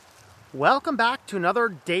Welcome back to another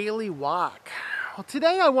Daily Walk. Well,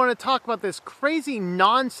 today I want to talk about this crazy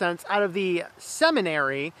nonsense out of the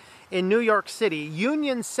seminary in New York City,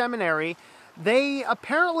 Union Seminary. They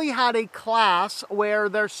apparently had a class where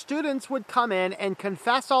their students would come in and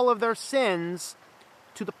confess all of their sins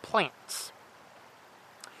to the plants.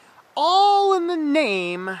 All in the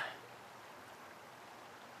name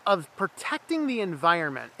of protecting the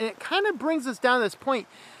environment. And it kind of brings us down to this point.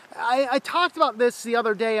 I talked about this the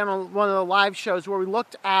other day on one of the live shows where we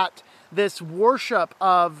looked at this worship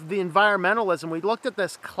of the environmentalism. We looked at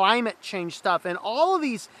this climate change stuff and all of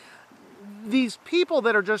these people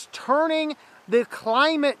that are just turning the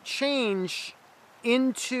climate change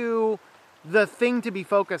into the thing to be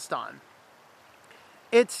focused on.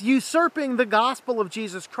 It's usurping the gospel of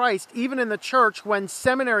Jesus Christ, even in the church, when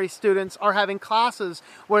seminary students are having classes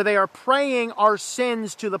where they are praying our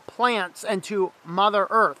sins to the plants and to Mother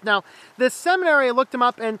Earth. Now, this seminary, I looked them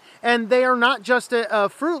up, and they are not just a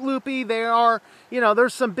Fruit Loopy. They are,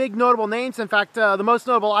 there's some big notable names. In fact, the most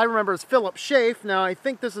notable I remember is Philip Schaff. Now, I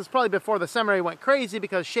think this is probably before the seminary went crazy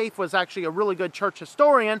because Schaff was actually a really good church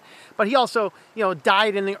historian, but he also,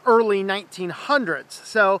 died in the early 1900s.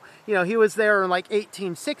 So, he was there in like 1860s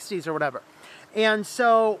or whatever. And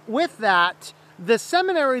so with that, the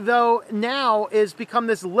seminary, though, now is become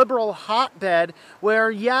this liberal hotbed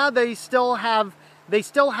where, they still have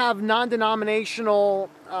non-denominational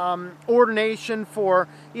ordination for,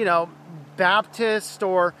 Baptist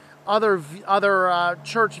or other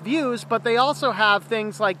church views, but they also have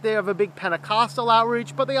things like they have a big Pentecostal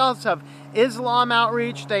outreach, but they also have Islam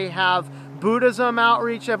outreach, they have Buddhism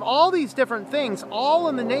outreach, they have all these different things, all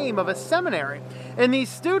in the name of a seminary. And these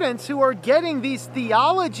students who are getting these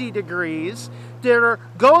theology degrees that are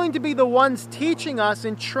going to be the ones teaching us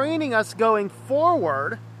and training us going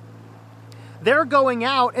forward, they're going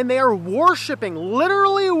out and they are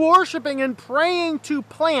literally worshiping and praying to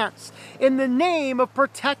plants in the name of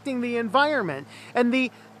protecting the environment. And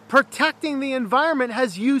the protecting the environment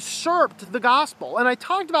has usurped the gospel. And I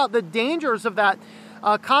talked about the dangers of that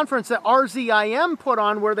conference that RZIM put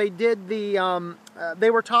on where they did they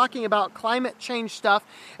were talking about climate change stuff,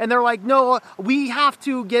 and they're like, no, we have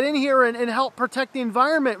to get in here and help protect the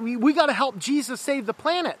environment. We got to help Jesus save the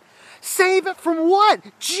planet. Save it from what?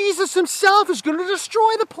 Jesus himself is going to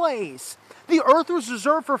destroy the place. The earth was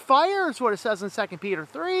reserved for fire, is what it says in 2 Peter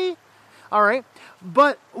 3. All right.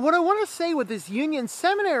 But what I want to say with this Union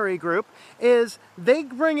Seminary group is they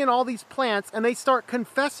bring in all these plants and they start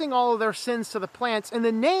confessing all of their sins to the plants in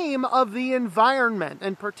the name of the environment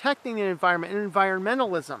and protecting the environment and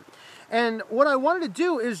environmentalism. And what I wanted to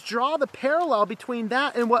do is draw the parallel between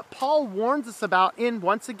that and what Paul warns us about in,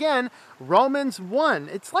 once again, Romans 1.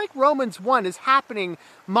 It's like Romans 1 is happening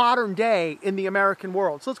modern day in the American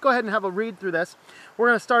world. So let's go ahead and have a read through this. We're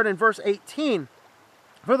going to start in verse 18.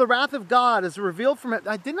 For the wrath of God is revealed from it.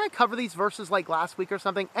 Didn't I cover these verses like last week or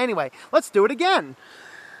something? Anyway, let's do it again.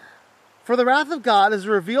 For the wrath of God is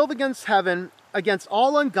revealed against heaven, against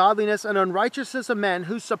all ungodliness and unrighteousness of men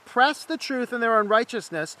who suppress the truth in their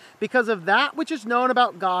unrighteousness, because of that which is known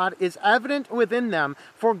about God is evident within them,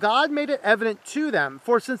 for God made it evident to them.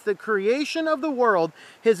 For since the creation of the world,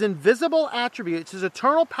 his invisible attributes, his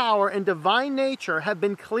eternal power and divine nature have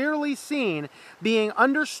been clearly seen, being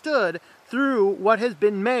understood through what has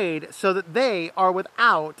been made, so that they are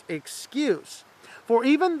without excuse. For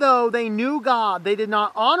even though they knew God, they did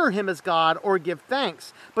not honor him as God or give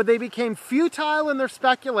thanks, but they became futile in their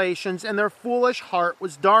speculations, and their foolish heart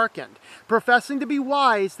was darkened. Professing to be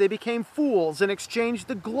wise, they became fools and exchanged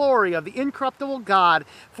the glory of the incorruptible God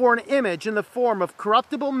for an image in the form of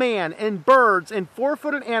corruptible man and birds and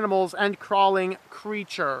four-footed animals and crawling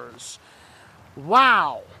creatures.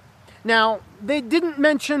 Wow. Now, they didn't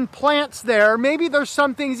mention plants there. Maybe there's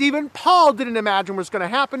some things even Paul didn't imagine was going to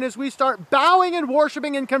happen as we start bowing and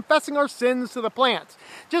worshiping and confessing our sins to the plants.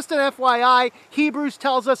 Just an FYI, Hebrews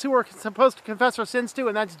tells us who we're supposed to confess our sins to,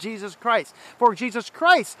 and that's Jesus Christ. For Jesus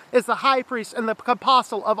Christ is the high priest and the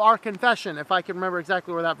apostle of our confession. If I can remember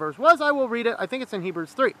exactly where that verse was, I will read it. I think it's in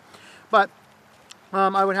Hebrews 3. But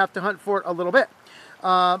I would have to hunt for it a little bit.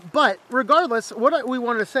 But regardless, what we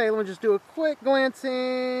wanted to say, let me just do a quick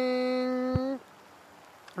glancing.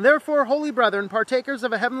 Therefore, holy brethren, partakers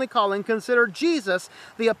of a heavenly calling, consider Jesus,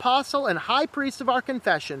 the apostle and high priest of our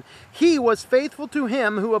confession. He was faithful to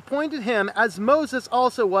him who appointed him, as Moses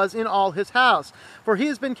also was in all his house. For he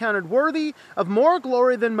has been counted worthy of more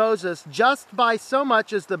glory than Moses, just by so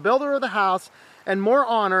much as the builder of the house, and more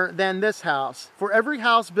honor than this house. For every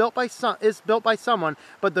house is built by someone,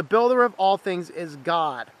 but the builder of all things is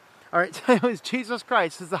God. All right, it was Jesus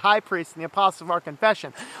Christ as the high priest and the apostle of our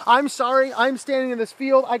confession. I'm sorry, I'm standing in this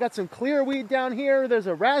field. I got some clear weed down here. There's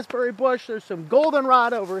a raspberry bush. There's some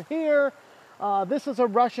goldenrod over here. This is a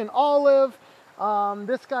Russian olive.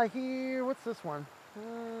 This guy here, what's this one?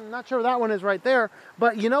 Not sure that one is right there.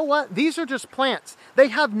 But you know what? These are just plants. They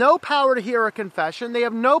have no power to hear a confession. They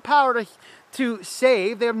have no power to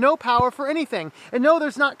save. They have no power for anything. And no,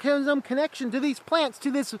 there's not some connection to these plants,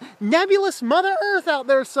 to this nebulous Mother Earth out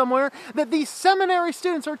there somewhere that these seminary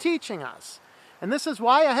students are teaching us. And this is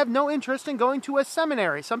why I have no interest in going to a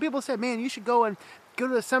seminary. Some people say, man, you should go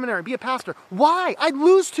to a seminary, be a pastor. Why? I'd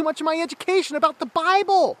lose too much of my education about the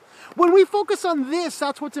Bible. When we focus on this,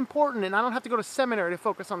 that's what's important, and I don't have to go to seminary to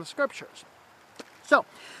focus on the scriptures. So,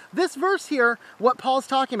 this verse here, what Paul's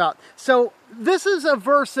talking about. So, this is a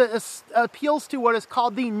verse that appeals to what is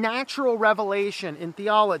called the natural revelation in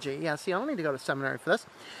theology. Yeah, see, I don't need to go to seminary for this.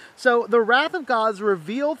 So, the wrath of God is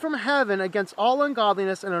revealed from heaven against all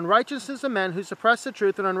ungodliness and unrighteousness of men who suppress the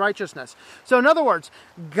truth and unrighteousness. So, in other words,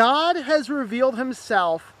 God has revealed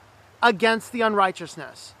himself against the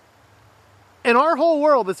unrighteousness. And our whole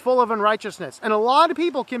world is full of unrighteousness. And a lot of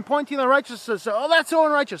people can point to the unrighteousness and say, oh, that's so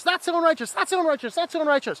unrighteous, that's so unrighteous, that's so unrighteous, that's so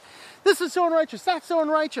unrighteous. This is so unrighteous, that's so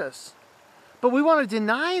unrighteous. But we want to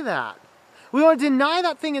deny that. We want to deny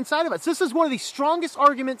that thing inside of us. This is one of the strongest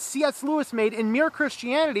arguments C.S. Lewis made in Mere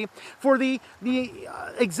Christianity for the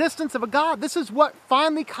existence of a God. This is what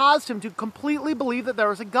finally caused him to completely believe that there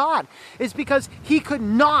was a God. Is because he could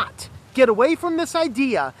not get away from this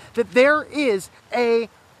idea that there is a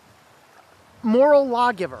moral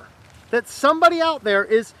lawgiver, that somebody out there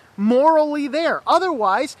is morally there.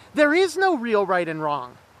 Otherwise, there is no real right and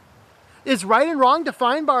wrong. Is right and wrong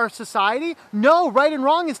defined by our society? No, right and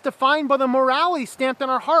wrong is defined by the morality stamped in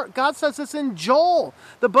our heart. God says this in Joel,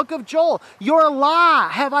 the book of Joel. Your law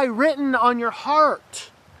have I written on your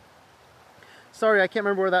heart. Sorry, I can't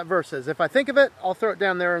remember where that verse is. If I think of it, I'll throw it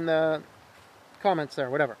down there in the comments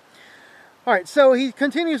there, whatever. All right, so he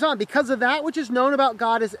continues on. Because of that which is known about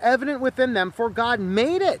God is evident within them, for God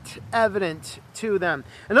made it evident to them.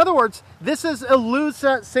 In other words, this alludes to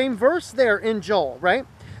that same verse there in Joel, right?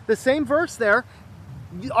 The same verse there.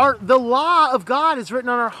 The law of God is written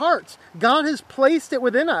on our hearts. God has placed it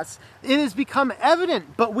within us. It has become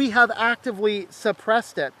evident, but we have actively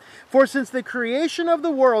suppressed it. For since the creation of the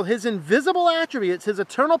world, his invisible attributes, his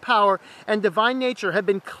eternal power and divine nature have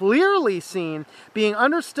been clearly seen, being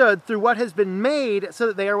understood through what has been made, so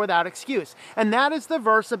that they are without excuse. And that is the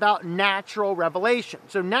verse about natural revelation.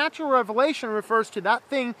 So natural revelation refers to that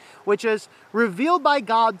thing which is revealed by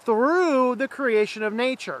God through the creation of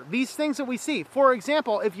nature. These things that we see. For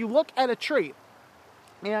example, if you look at a tree,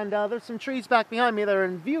 and there's some trees back behind me that are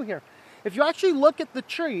in view here. If you actually look at the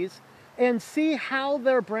trees and see how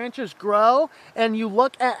their branches grow, and you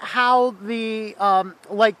look at how there's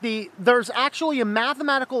actually a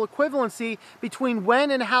mathematical equivalency between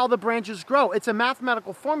when and how the branches grow. It's a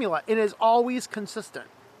mathematical formula. It is always consistent.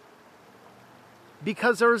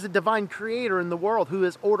 Because there is a divine creator in the world who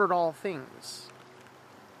has ordered all things.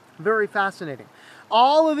 Very fascinating.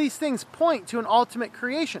 All of these things point to an ultimate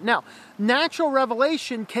creation. Now, natural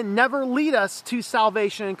revelation can never lead us to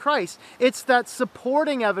salvation in Christ. It's that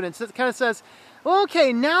supporting evidence that kind of says, well,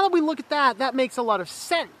 okay, now that we look at that, that makes a lot of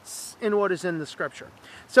sense in what is in the scripture.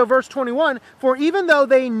 So verse 21, for even though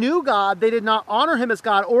they knew God, they did not honor him as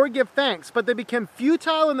God or give thanks, but they became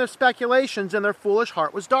futile in their speculations and their foolish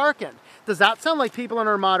heart was darkened. Does that sound like people in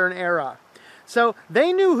our modern era? So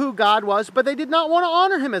they knew who God was, but they did not want to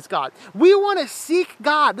honor him as God. We want to seek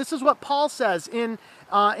God. This is what Paul says in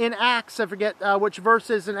Acts. I forget which verse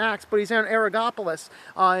is in Acts, but he's in Areopagus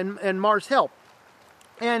in Mars Hill.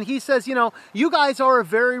 And he says, you guys are a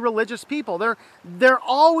very religious people. They're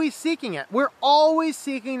always seeking it. We're always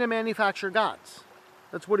seeking to manufacture gods.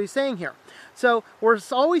 That's what he's saying here. So we're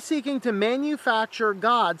always seeking to manufacture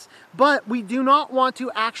gods, but we do not want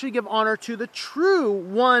to actually give honor to the true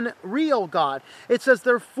one real God. It says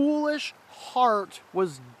their foolish heart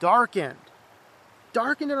was darkened.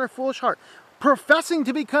 Darkened in our foolish heart. Professing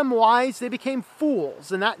to become wise, they became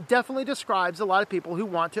fools. And that definitely describes a lot of people who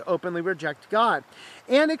want to openly reject God.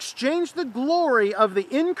 And exchange the glory of the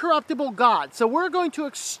incorruptible God. So we're going to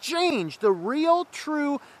exchange the real,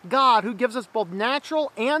 true God who gives us both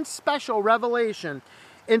natural and special revelation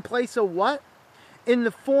in place of what? In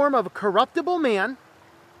the form of a corruptible man,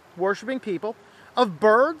 worshiping people, of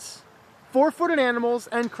birds, four-footed animals,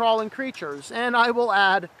 and crawling creatures. And I will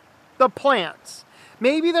add the plants.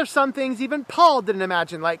 Maybe there's some things even Paul didn't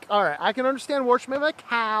imagine. Like, all right, I can understand worshiping a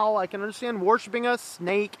cow. I can understand worshiping a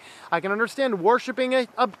snake. I can understand worshiping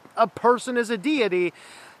a person as a deity.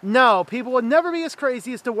 No, people would never be as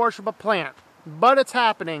crazy as to worship a plant. But it's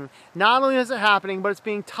happening. Not only is it happening, but it's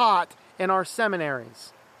being taught in our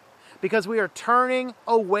seminaries. Because we are turning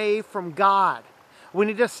away from God. We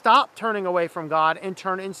need to stop turning away from God and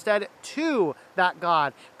turn instead to that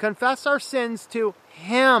God. Confess our sins to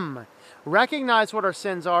Him. Recognize what our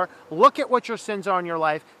sins are. Look at what your sins are in your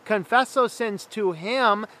life. Confess those sins to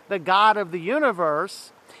Him, the God of the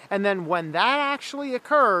universe. And then when that actually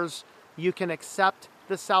occurs, you can accept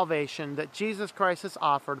the salvation that Jesus Christ has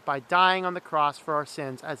offered by dying on the cross for our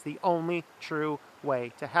sins as the only true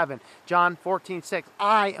way to heaven. John 14:6,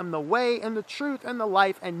 I am the way and the truth and the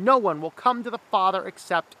life, and no one will come to the Father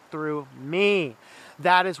except through me.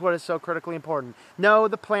 That is what is so critically important. No,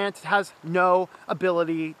 the plant has no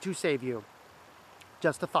ability to save you.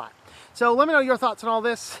 Just a thought. So let me know your thoughts on all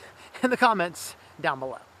this in the comments down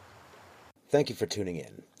below. Thank you for tuning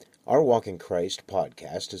in. Our Walk in Christ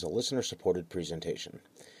podcast is a listener-supported presentation.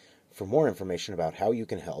 For more information about how you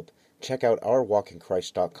can help, check out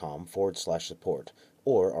ourwalkinchrist.com/support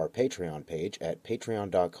or our Patreon page at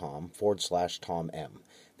patreon.com/TomM.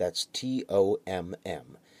 That's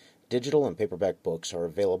TOMM. Digital and paperback books are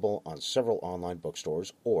available on several online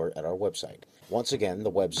bookstores or at our website. Once again,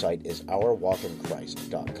 the website is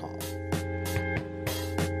ourwalkinchrist.com.